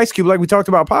talk about Ice Cube like we talked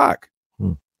about Pac.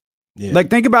 Yeah. Like,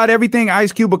 think about everything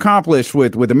Ice Cube accomplished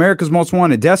with America's Most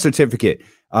Wanted, Death Certificate.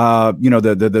 You know,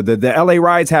 the LA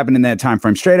riots happened in that time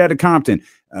frame, Straight Outta Compton,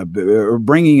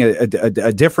 bringing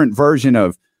a different version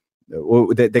of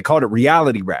they called it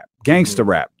reality rap, gangster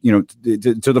rap, you know,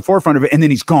 to the forefront of it, and then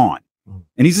he's gone,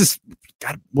 and he's just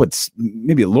got what's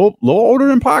maybe a little older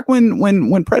than Pac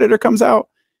when Predator comes out.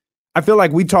 I feel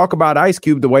like we talk about Ice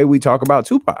Cube the way we talk about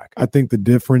Tupac. I think the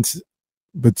difference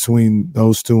between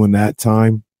those two in that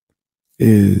time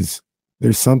is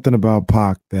there's something about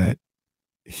Pac that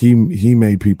he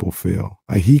made people feel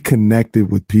like he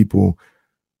connected with people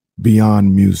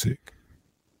beyond music.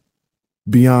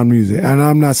 And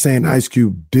I'm not saying Ice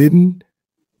Cube didn't,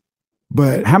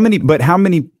 but how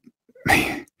many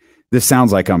this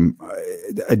sounds like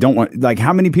I don't want, like,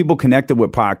 how many people connected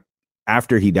with Pac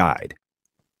after he died?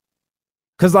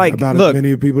 Because, like, about look, as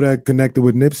many people that connected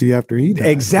with Nipsey after he died.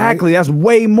 Exactly. Right? That's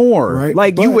way more. Right.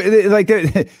 Like,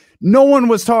 no one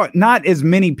was taught, not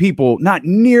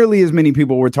nearly as many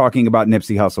people were talking about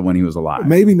Nipsey Hussle when he was alive.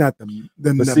 Maybe not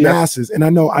the masses. And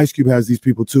I know Ice Cube has these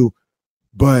people too,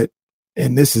 but,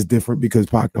 and this is different because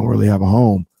Pac don't really have a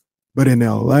home, but in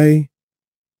LA,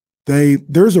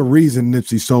 there's a reason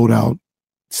Nipsey sold out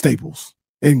Staples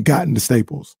and got into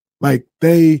Staples. Like,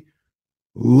 they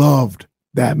loved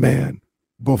that man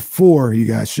before he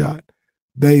got shot.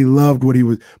 They loved what he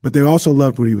was, but they also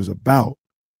loved what he was about.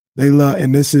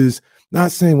 And this is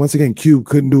not saying, once again, Cube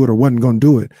couldn't do it or wasn't going to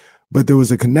do it, but there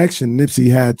was a connection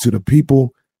Nipsey had to the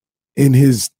people in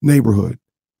his neighborhood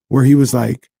where he was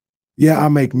like, yeah, I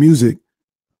make music,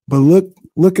 but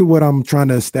look at what I'm trying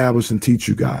to establish and teach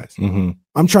you guys.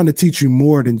 I'm trying to teach you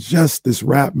more than just this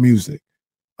rap music.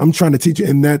 I'm trying to teach you,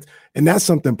 and that's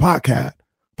something Pac had.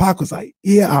 Pac was like,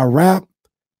 yeah, I rap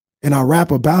and I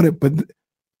rap about it, but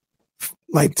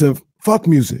like, to fuck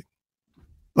music.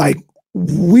 Like,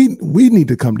 we need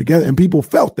to come together, and people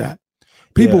felt that.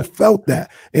 People felt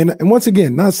that. And once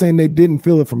again, not saying they didn't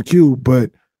feel it from Cube,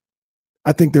 but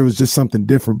I think there was just something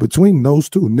different between those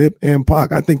two, Nip and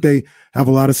Pac. I think they have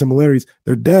a lot of similarities.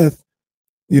 Their death,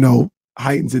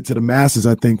 heightens it to the masses,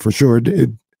 I think, for sure.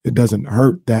 It doesn't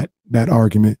hurt that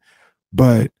argument,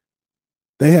 but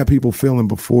they had people feeling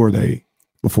before they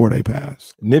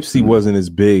passed. Nipsey wasn't as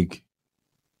big.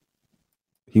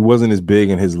 He wasn't as big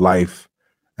in his life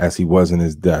as he was in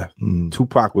his death.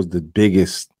 Tupac was the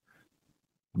biggest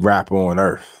rapper on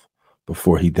earth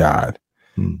before he died.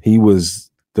 He was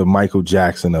the Michael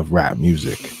Jackson of rap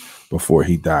music before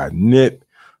he died. Nip,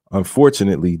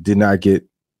 unfortunately, did not get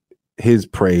his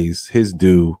praise, his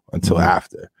due until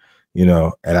after,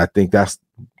 and I think that's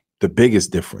the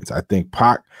biggest difference. I think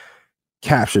Pac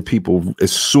captured people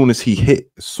as soon as he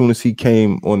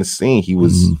came on the scene. He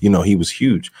was, he was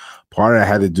huge. Part of that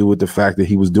had to do with the fact that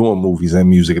he was doing movies and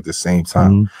music at the same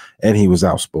time, and he was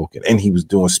outspoken, and he was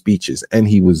doing speeches, and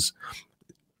he was,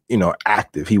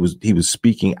 active. He was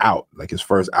speaking out. Like his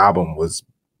first album was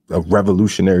a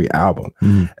revolutionary album.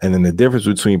 And then the difference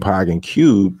between Pac and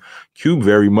Cube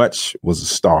very much was a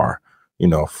star,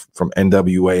 from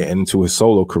NWA and into his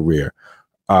solo career.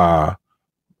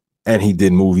 And he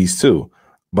did movies too.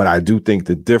 But I do think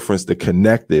the difference, the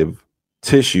connective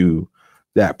tissue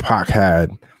that Pac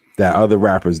had that other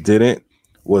rappers didn't,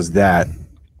 was that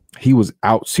he was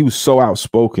so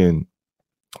outspoken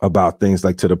about things,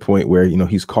 like to the point where,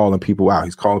 he's calling people out.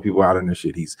 He's calling people out on their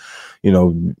shit. He's,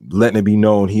 letting it be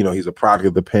known, he's a product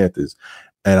of the Panthers.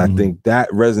 And I think that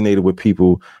resonated with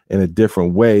people in a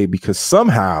different way, because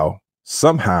somehow,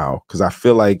 because I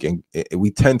feel like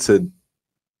we tend to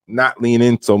not lean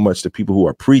in so much to people who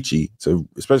are preachy, to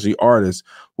especially artists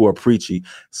who are preachy.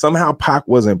 Somehow Pac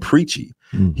wasn't preachy.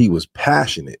 He was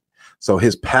passionate. So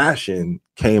his passion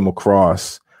came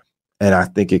across, and I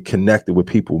think it connected with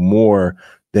people more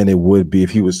than it would be if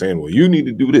he was saying, well, you need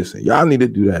to do this and y'all need to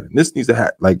do that, and this needs to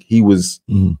happen. Like, he was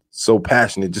so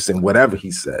passionate just in whatever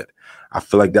he said. I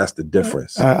feel like that's the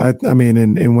difference. I mean,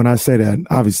 and when I say that,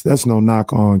 obviously that's no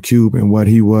knock on Cube and what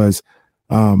he was,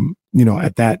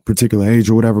 at that particular age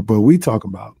or whatever. But we talk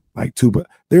about like Tupac.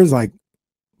 There's like,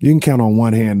 you can count on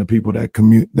one hand the people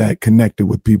that connected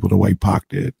with people the way Pac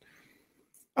did.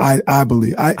 I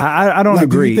believe. I don't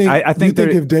agree. I think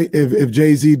if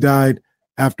Jay-Z died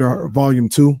after Volume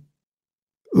 2,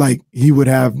 like we would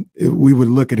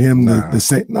look at him the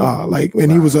same.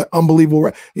 He was an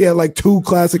unbelievable. He had like 3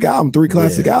 classic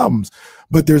albums,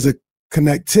 but there's a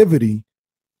connectivity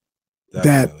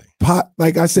that Pac,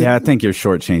 like I said. Yeah, I think you're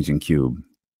shortchanging Cube.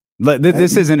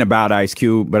 This isn't about Ice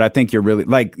Cube, but I think you're really,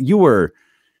 like, you were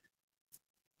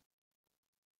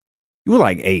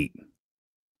like 8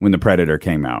 when The Predator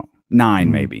came out,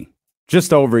 9 maybe,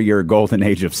 just over your golden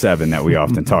age of 7 that we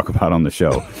often talk about on the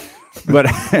show. But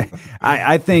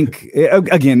I think,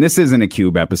 again, this isn't a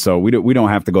Cube episode. We don't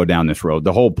have to go down this road.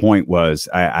 The whole point was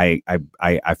I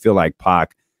feel like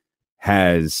Pac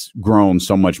has grown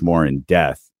so much more in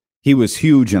death. He was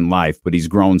huge in life, but he's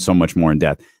grown so much more in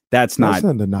death. That's not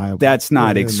undeniable. That's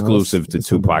not exclusive to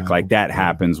Tupac. Undeniable. Like, that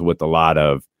happens with a lot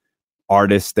of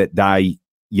artists that die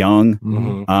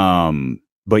young.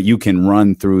 But you can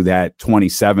run through that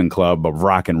 27 club of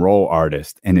rock and roll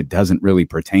artists, and it doesn't really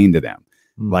pertain to them.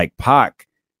 Like Pac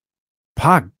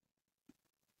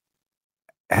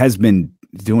has been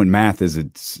doing math.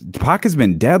 Pac has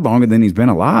been dead longer than he's been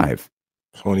alive.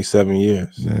 27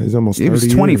 years. Yeah, he's almost 30 He was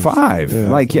 25.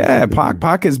 Yeah,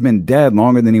 Pac has been dead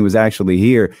longer than he was actually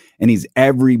here, and he's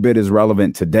every bit as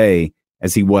relevant today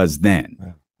as he was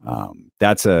then.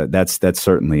 That's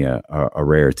certainly a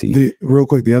rarity. Real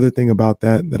quick, the other thing about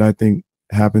that I think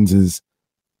happens is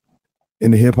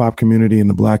in the hip hop community and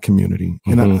the Black community,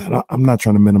 and I'm not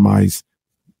trying to minimize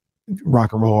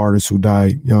rock and roll artists who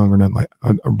die young or nothing. Like,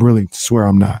 I really swear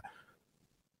I'm not.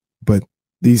 But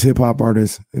these hip hop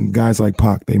artists and guys like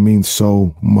Pac, they mean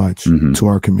so much to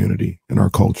our community and our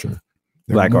culture.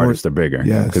 Black artists are bigger.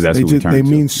 Yes, because that's they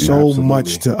mean so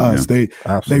much to us. They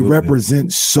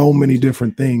represent so many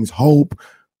different things: hope,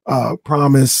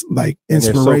 promise, like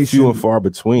inspiration. They're so few and far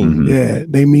between. Yeah,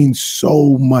 they mean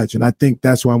so much, and I think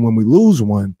that's why when we lose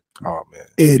one, oh man,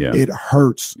 it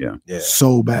hurts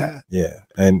so bad. Yeah,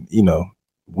 and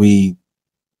we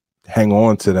hang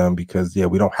on to them because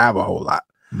we don't have a whole lot.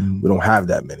 We don't have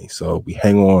that many, so we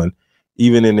hang on,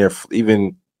 even in their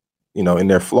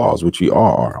flaws, which we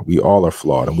all are. We all are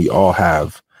flawed, and we all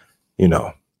have,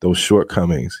 those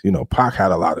shortcomings. Pac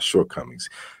had a lot of shortcomings.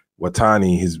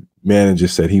 Watani, his manager,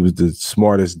 said he was the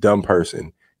smartest dumb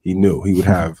person he knew. He would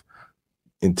have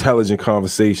intelligent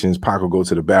conversations. Pac will go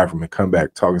to the bathroom and come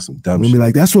back talking some dumb shit. Be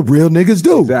like, that's what real niggas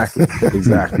do.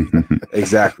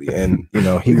 Exactly. And you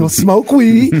know, we gonna smoke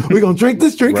weed. We're gonna drink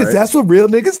this drink because that's what real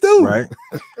niggas do. Right.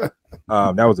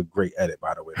 That was a great edit,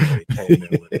 by the way. They came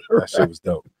in with it. That shit was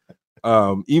dope.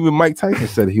 Even Mike Tyson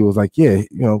said he was like, yeah, you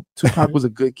know, Tupac was a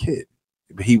good kid,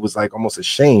 but he was like almost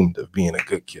ashamed of being a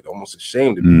good kid, almost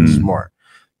ashamed of being smart.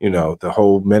 You know, the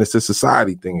whole menace to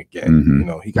society thing again. You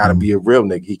know, he got to be a real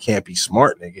nigga. He can't be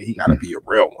smart nigga. He got to be a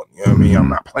real one. You know what I mean? I'm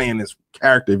not playing this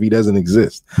character if he doesn't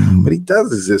exist, but he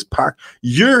does exist. Pac,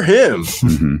 you're him.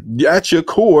 At your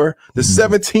core, the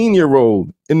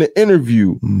 17-year-old in the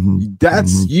interview.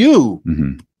 That's you.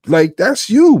 Like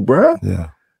that's you, bruh. Yeah.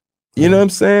 You know what I'm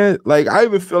saying? Like I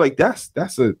even feel like that's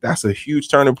a huge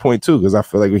turning point too, because I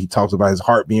feel like when he talks about his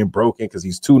heart being broken because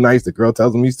he's too nice, the girl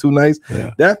tells him he's too nice.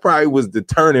 Yeah. That probably was the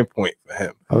turning point for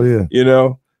him. Oh yeah. You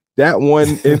know, that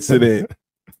one incident,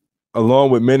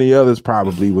 along with many others,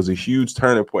 probably was a huge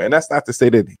turning point. And that's not to say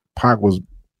that Pac was,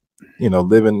 you know,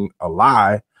 living a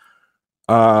lie.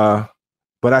 But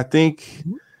I think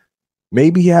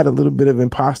maybe he had a little bit of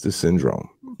imposter syndrome,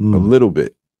 a little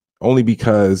bit. Only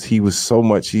because he had so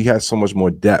much more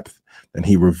depth than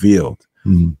he revealed.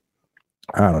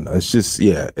 I don't know. It's just,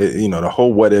 you know, the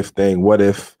whole what if thing, what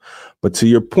if. But to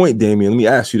your point, Damien, let me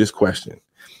ask you this question.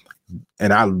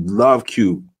 And I love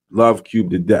Cube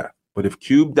to death. But if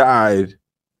Cube died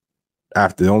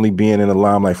after only being in the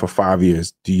limelight for 5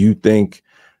 years, do you think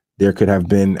there could have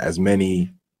been as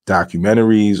many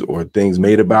documentaries or things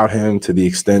made about him to the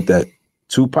extent that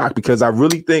Tupac? Because I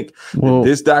really think that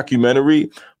this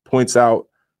documentary points out,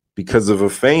 because of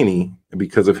Afeni and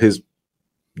because of his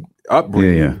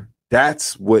upbringing,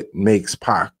 that's what makes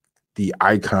Pac the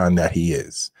icon that he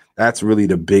is. That's really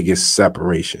the biggest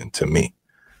separation to me.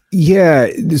 Yeah.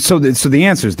 So the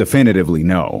answer is definitively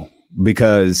no,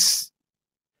 because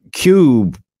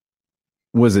Cube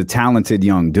was a talented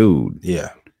young dude.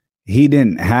 Yeah. He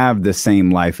didn't have the same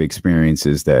life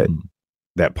experiences that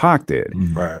Pac did.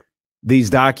 Right.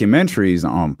 These documentaries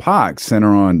on Pac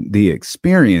center on the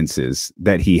experiences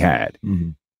that he had.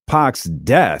 Pac's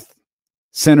death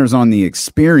centers on the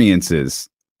experiences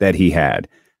that he had.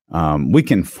 I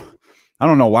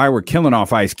don't know why we're killing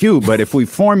off Ice Cube, but if we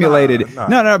formulated,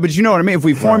 but you know what I mean? If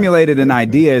we formulated an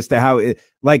idea as to how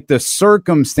like the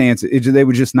circumstances, they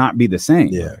would just not be the same.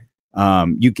 Yeah.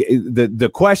 The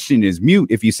question is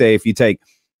mute if you take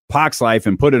Pac's life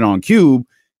and put it on Cube.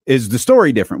 Is the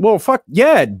story different? Well, fuck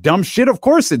yeah, dumb shit. Of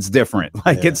course it's different.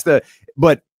 Like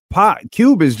but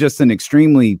Cube is just an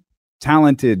extremely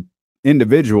talented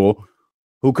individual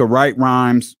who could write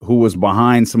rhymes, who was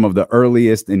behind some of the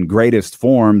earliest and greatest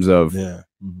forms of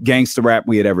gangster rap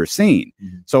we had ever seen.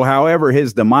 So however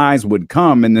his demise would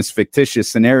come in this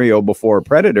fictitious scenario before a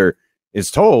Predator is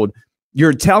told,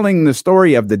 you're telling the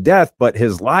story of the death, but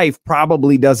his life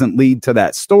probably doesn't lead to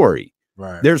that story.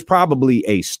 Right. There's probably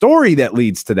a story that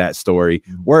leads to that story,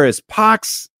 whereas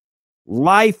Pac's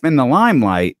life in the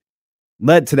limelight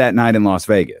led to that night in Las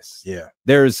Vegas. Yeah.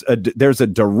 There's a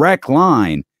direct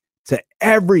line to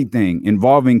everything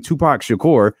involving Tupac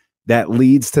Shakur that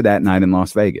leads to that night in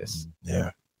Las Vegas.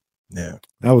 Yeah. Yeah.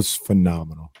 That was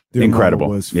phenomenal. Incredible.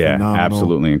 Was phenomenal.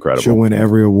 Absolutely incredible. She'll win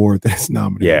every award that's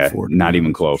nominated for. Not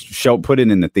even close. Put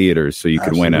it in the theaters so you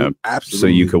could win an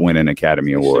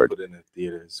Academy Award. Put it in the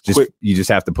theaters. You just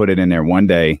have to put it in there one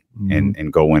day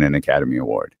and go win an Academy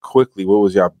Award. Quickly, what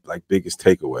was your biggest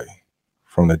takeaway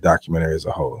from the documentary as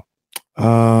a whole?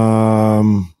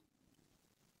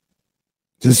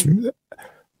 Just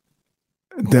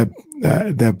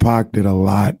that Pac did a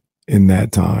lot in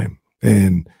that time,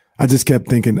 and I just kept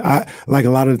thinking, like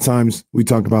a lot of the times we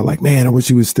talked about, like, man, I wish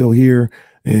he was still here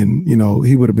and, you know,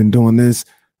 he would have been doing this.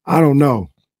 I don't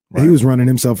know. Right. He was running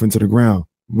himself into the ground,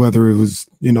 whether it was,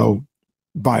 you know,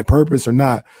 by purpose or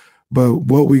not. But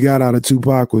what we got out of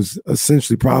Tupac was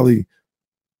essentially probably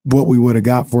what we would have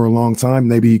got for a long time.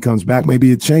 Maybe he comes back.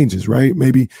 Maybe it changes, right?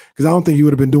 Maybe, because I don't think he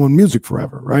would have been doing music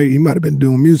forever, right? He might have been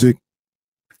doing music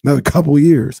another couple of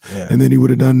years, and then he would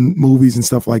have done movies and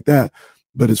stuff like that.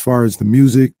 But as far as the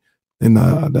music and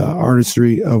the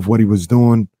artistry of what he was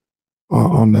doing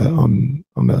on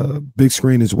the big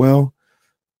screen as well,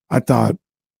 I thought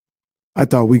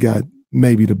we got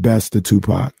maybe the best of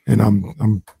Tupac, and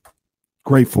I'm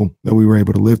grateful that we were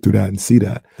able to live through that and see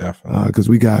that. Definitely, because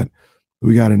we got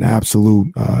an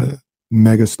absolute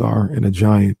megastar and a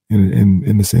giant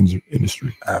in this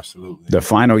industry. Absolutely. The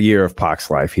final year of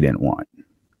Pac's life, he didn't want.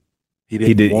 He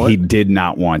did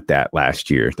not want that last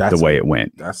year. The way it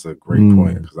went. That's a great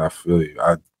point, because I feel you.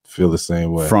 I feel the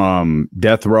same way. From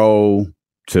death row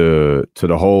to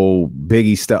the whole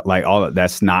Biggie stuff, like all of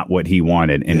that's not what he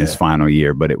wanted in his final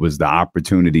year, but it was the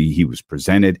opportunity he was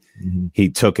presented. He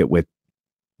took it without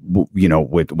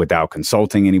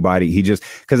consulting anybody. He just,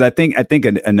 because I think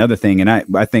another thing, and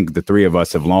I think the three of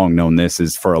us have long known this,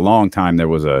 is for a long time there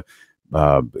was a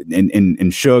in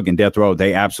Suge and Death Row,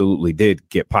 they absolutely did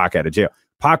get Pac out of jail.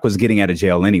 Pac was getting out of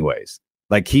jail anyways.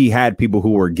 Like, he had people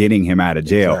who were getting him out of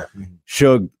jail. Exactly.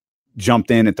 Suge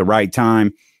jumped in at the right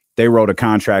time. They wrote a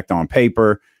contract on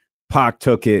paper. Pac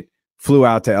took it, flew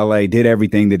out to LA, did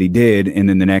everything that he did, and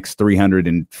then the next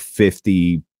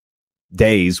 350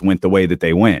 days went the way that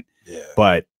they went. Yeah.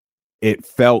 But it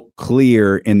felt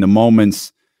clear in the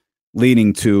moments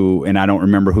leading to, and I don't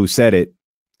remember who said it,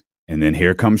 and then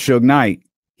here comes Suge Knight.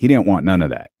 He didn't want none of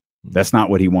that. That's not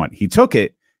what he wanted. He took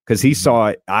it because he saw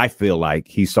it. I feel like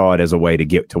he saw it as a way to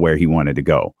get to where he wanted to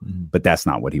go, but that's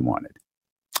not what he wanted.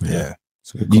 Yeah.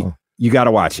 You got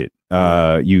to watch it.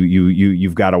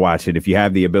 You've got to watch it. If you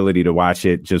have the ability to watch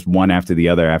it, just one after the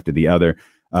other,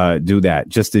 do that,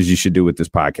 just as you should do with this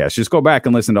podcast. Just go back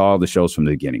and listen to all the shows from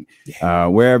the beginning.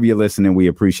 Wherever you're listening, we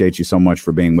appreciate you so much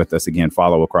for being with us. Again,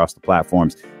 follow across the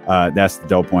platforms. That's the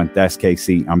Dope One. That's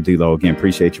KC. I'm D-Lo. Again,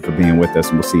 appreciate you for being with us,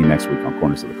 and we'll see you next week on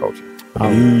Corners of the Culture.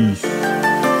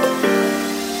 Peace.